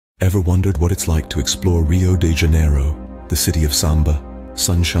Ever wondered what it's like to explore Rio de Janeiro, the city of samba,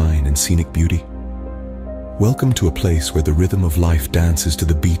 sunshine and scenic beauty? Welcome to a place where the rhythm of life dances to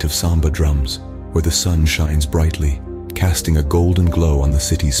the beat of samba drums, where the sun shines brightly, casting a golden glow on the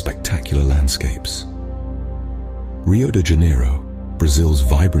city's spectacular landscapes. Rio de Janeiro, Brazil's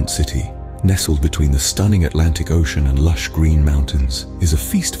vibrant city, nestled between the stunning Atlantic Ocean and lush green mountains, is a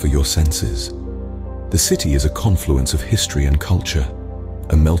feast for your senses. The city is a confluence of history and culture,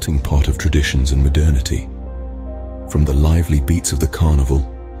 a melting pot of traditions and modernity. From the lively beats of the carnival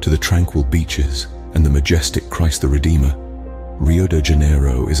to the tranquil beaches and the majestic Christ the Redeemer, Rio de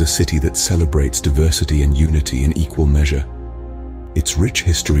Janeiro is a city that celebrates diversity and unity in equal measure. Its rich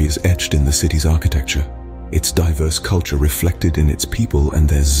history is etched in the city's architecture, its diverse culture reflected in its people and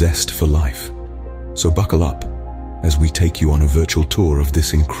their zest for life. So buckle up as we take you on a virtual tour of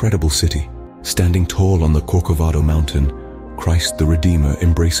this incredible city. Standing tall on the Copacabana mountain, Christ the Redeemer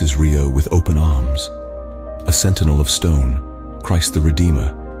embraces Rio with open arms. A sentinel of stone, Christ the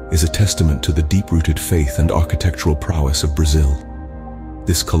Redeemer is a testament to the deep-rooted faith and architectural prowess of Brazil.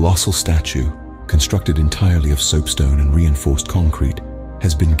 This colossal statue, constructed entirely of soapstone and reinforced concrete,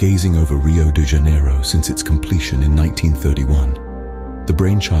 has been gazing over Rio de Janeiro since its completion in 1931. The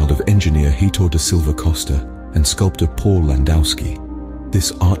brainchild of engineer Heitor da Silva Costa and sculptor Paul Landowski,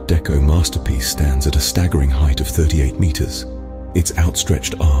 this Art Deco masterpiece stands at a staggering height of 38 meters, its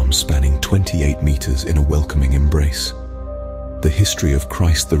outstretched arms spanning 28 meters in a welcoming embrace. The history of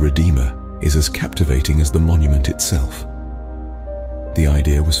Christ the Redeemer is as captivating as the monument itself. The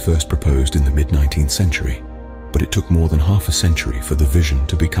idea was first proposed in the mid-19th century, but it took more than half a century for the vision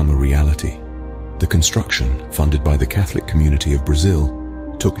to become a reality. The construction, funded by the Catholic community of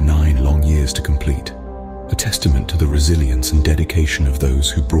Brazil, took 9 long years to complete, a testament to the resilience and dedication of those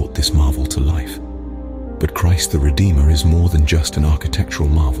who brought this marvel to life. But Christ the Redeemer is more than just an architectural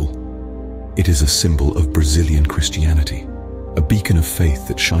marvel. It is a symbol of Brazilian Christianity, a beacon of faith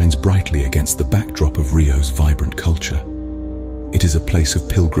that shines brightly against the backdrop of Rio's vibrant culture. It is a place of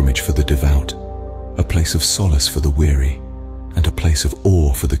pilgrimage for the devout, a place of solace for the weary, and a place of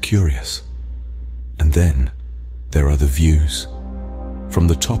awe for the curious. And then, there are the views. From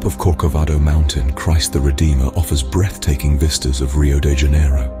the top of Copacabana Mountain, Christ the Redeemer offers breathtaking vistas of Rio de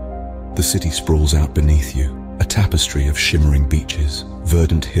Janeiro. The city sprawls out beneath you, a tapestry of shimmering beaches,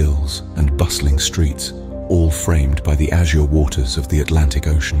 verdant hills, and bustling streets, all framed by the azure waters of the Atlantic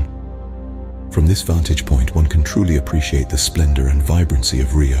Ocean. From this vantage point, one can truly appreciate the splendor and vibrancy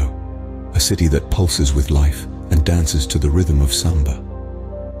of Rio, a city that pulses with life and dances to the rhythm of samba.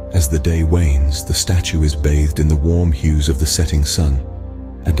 As the day wanes, the statue is bathed in the warm hues of the setting sun,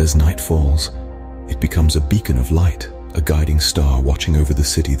 and as night falls, it becomes a beacon of light, a guiding star watching over the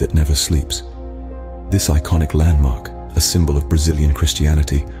city that never sleeps. This iconic landmark, a symbol of Brazilian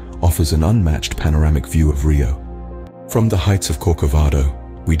Christianity, offers an unmatched panoramic view of Rio. From the heights of Corcovado,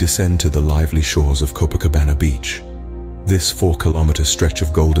 we descend to the lively shores of Copacabana Beach. This 4-kilometer stretch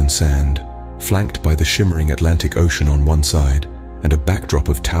of golden sand, flanked by the shimmering Atlantic Ocean on one side and a backdrop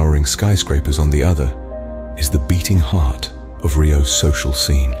of towering skyscrapers on the other, is the beating heart of Rio's social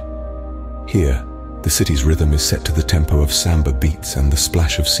scene. Here, the city's rhythm is set to the tempo of samba beats and the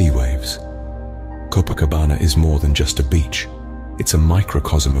splash of sea waves. Copacabana is more than just a beach. It's a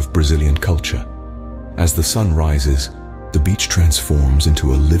microcosm of Brazilian culture. As the sun rises, the beach transforms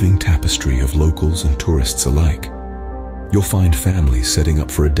into a living tapestry of locals and tourists alike. You'll find families setting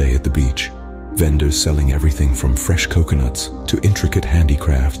up for a day at the beach, vendors selling everything from fresh coconuts to intricate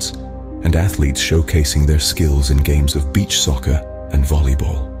handicrafts, and athletes showcasing their skills in games of beach soccer and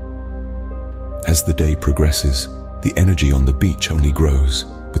volleyball. As the day progresses, the energy on the beach only grows,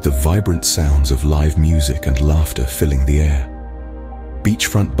 with the vibrant sounds of live music and laughter filling the air.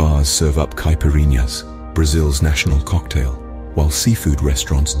 Beachfront bars serve up caipirinhas, Brazil's national cocktail, while seafood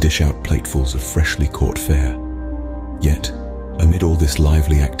restaurants dish out platefuls of freshly caught fare. Yet, amid all this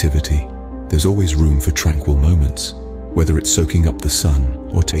lively activity, there's always room for tranquil moments, whether it's soaking up the sun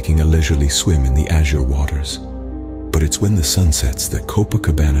or taking a leisurely swim in the azure waters. But it's when the sun sets that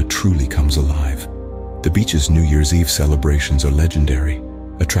Copacabana truly comes alive. The beach's New Year's Eve celebrations are legendary,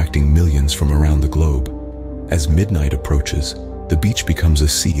 attracting millions from around the globe. As midnight approaches, the beach becomes a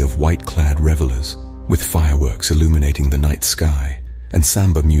sea of white-clad revelers, with fireworks illuminating the night sky and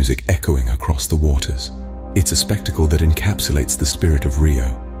samba music echoing across the waters. It's a spectacle that encapsulates the spirit of Rio,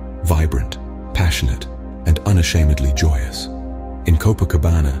 vibrant, passionate, and unashamedly joyous. In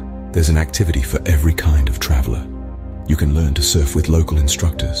Copacabana, there's an activity for every kind of traveler. You can learn to surf with local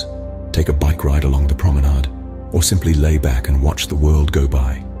instructors, take a bike ride along the promenade, or simply lay back and watch the world go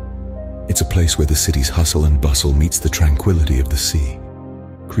by. It's a place where the city's hustle and bustle meets the tranquility of the sea,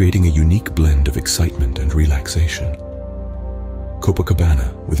 creating a unique blend of excitement and relaxation.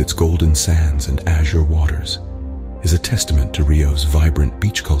 Copacabana, with its golden sands and azure waters, is a testament to Rio's vibrant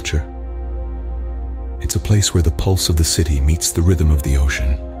beach culture. It's a place where the pulse of the city meets the rhythm of the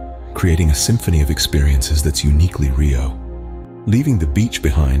ocean, creating a symphony of experiences that's uniquely Rio. Leaving the beach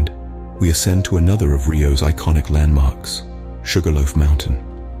behind, we ascend to another of Rio's iconic landmarks, Sugarloaf Mountain.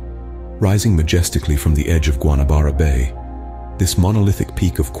 Rising majestically from the edge of Guanabara Bay, this monolithic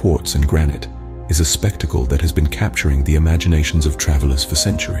peak of quartz and granite is a spectacle that has been capturing the imaginations of travelers for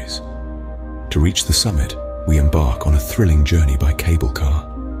centuries. To reach the summit, we embark on a thrilling journey by cable car.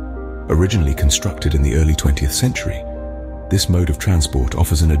 Originally constructed in the early 20th century, this mode of transport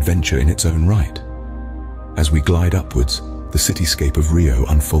offers an adventure in its own right. As we glide upwards, the cityscape of Rio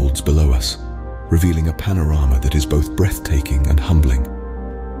unfolds below us, revealing a panorama that is both breathtaking and humbling.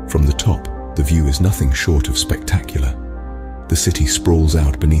 From the top, the view is nothing short of spectacular. The city sprawls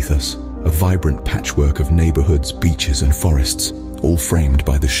out beneath us, a vibrant patchwork of neighborhoods, beaches, and forests, all framed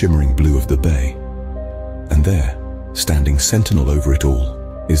by the shimmering blue of the bay. And there, standing sentinel over it all,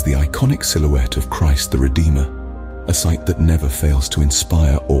 is the iconic silhouette of Christ the Redeemer, a sight that never fails to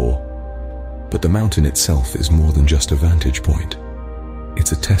inspire awe. But the mountain itself is more than just a vantage point.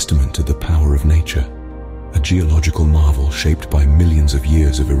 It's a testament to the power of nature, a geological marvel shaped by millions of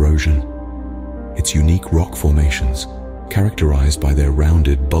years of erosion. Its unique rock formations, characterized by their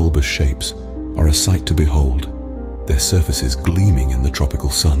rounded, bulbous shapes, are a sight to behold, their surfaces gleaming in the tropical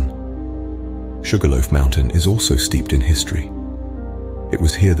sun. Sugarloaf Mountain is also steeped in history. It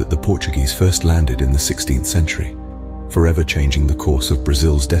was here that the Portuguese first landed in the 16th century, forever changing the course of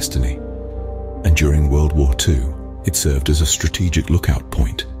Brazil's destiny. And during World War II, it served as a strategic lookout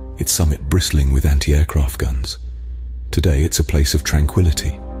point, its summit bristling with anti-aircraft guns. Today it's a place of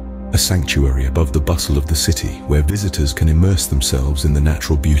tranquility, a sanctuary above the bustle of the city where visitors can immerse themselves in the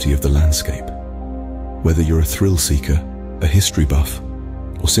natural beauty of the landscape. Whether you're a thrill seeker, a history buff,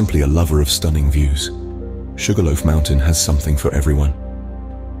 or simply a lover of stunning views, Sugarloaf Mountain has something for everyone.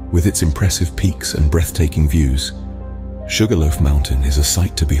 With its impressive peaks and breathtaking views, Sugarloaf Mountain is a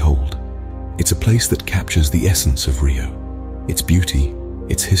sight to behold. It's a place that captures the essence of Rio, its beauty,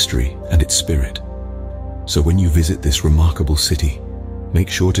 its history, and its spirit. So when you visit this remarkable city, make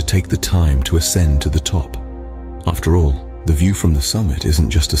sure to take the time to ascend to the top. After all, the view from the summit isn't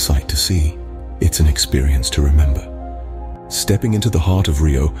just a sight to see, it's an experience to remember. Stepping into the heart of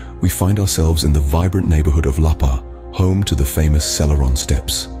Rio, we find ourselves in the vibrant neighborhood of Lapa, home to the famous Celeron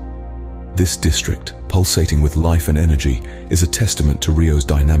Steps. This district, pulsating with life and energy, is a testament to Rio's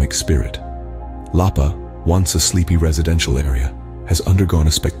dynamic spirit. Lapa, once a sleepy residential area, has undergone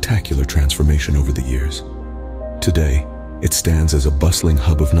a spectacular transformation over the years. Today, it stands as a bustling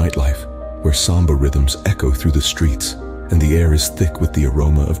hub of nightlife, where samba rhythms echo through the streets, and the air is thick with the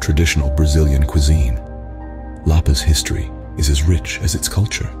aroma of traditional Brazilian cuisine. Lapa's history is as rich as its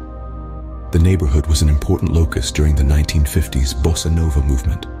culture. The neighborhood was an important locus during the 1950s bossa nova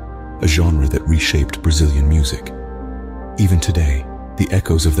movement, a genre that reshaped Brazilian music. Even today, the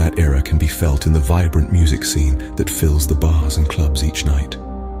echoes of that era can be felt in the vibrant music scene that fills the bars and clubs each night.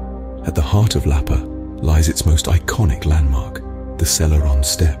 At the heart of Lapa lies its most iconic landmark, the Celeron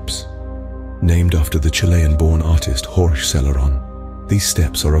Steps. Named after the Chilean-born artist Jorge Celeron, these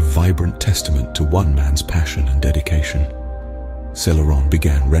steps are a vibrant testament to one man's passion and dedication. Celeron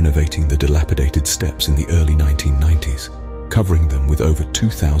began renovating the dilapidated steps in the early 1990s, covering them with over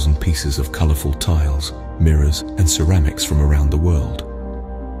 2,000 pieces of colorful tiles, mirrors, and ceramics from around the world.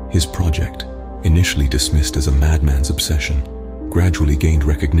 His project, initially dismissed as a madman's obsession, gradually gained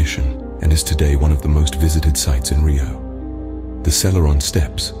recognition and is today one of the most visited sites in Rio. The Celeron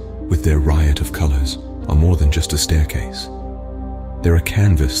Steps, with their riot of colors, are more than just a staircase. They're a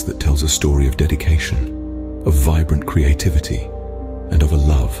canvas that tells a story of dedication, of vibrant creativity, and of a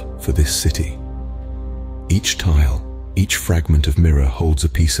love for this city. Each tile, each fragment of mirror holds a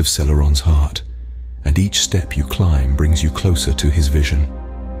piece of Celeron's heart, and each step you climb brings you closer to his vision.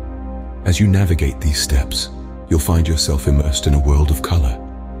 As you navigate these steps, you'll find yourself immersed in a world of color,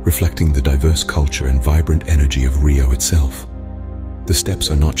 reflecting the diverse culture and vibrant energy of Rio itself. The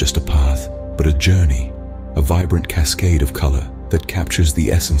steps are not just a path, but a journey, a vibrant cascade of color that captures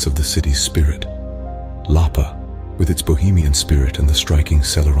the essence of the city's spirit. Lapa, with its bohemian spirit and the striking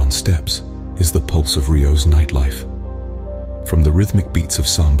Celeron Steps, is the pulse of Rio's nightlife. From the rhythmic beats of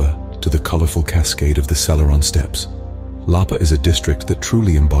samba to the colorful cascade of the Celeron Steps, Lapa is a district that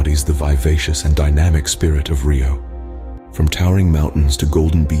truly embodies the vivacious and dynamic spirit of Rio. From towering mountains to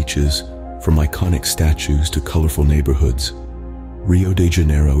golden beaches, from iconic statues to colorful neighborhoods, Rio de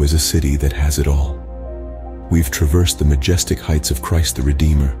Janeiro is a city that has it all. We've traversed the majestic heights of Christ the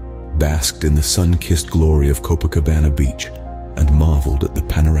Redeemer, basked in the sun-kissed glory of Copacabana beach, and marveled at the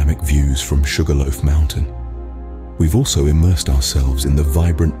panoramic views from Sugarloaf Mountain. We've also immersed ourselves in the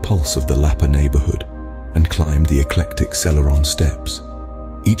vibrant pulse of the Lapa neighborhood and climbed the eclectic Celeron steps,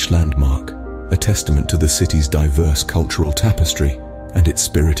 each landmark a testament to the city's diverse cultural tapestry and its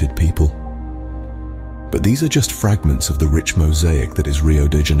spirited people. But these are just fragments of the rich mosaic that is Rio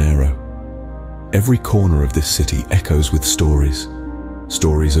de Janeiro. Every corner of this city echoes with stories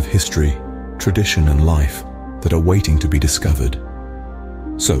of history, tradition, and life that are waiting to be discovered.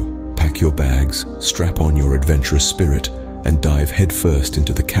 So, pack your bags, strap on your adventurous spirit, and dive headfirst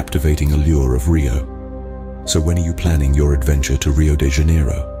into the captivating allure of Rio. So when are you planning your adventure to Rio de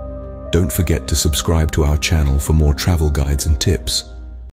Janeiro? Don't forget to subscribe to our channel for more travel guides and tips.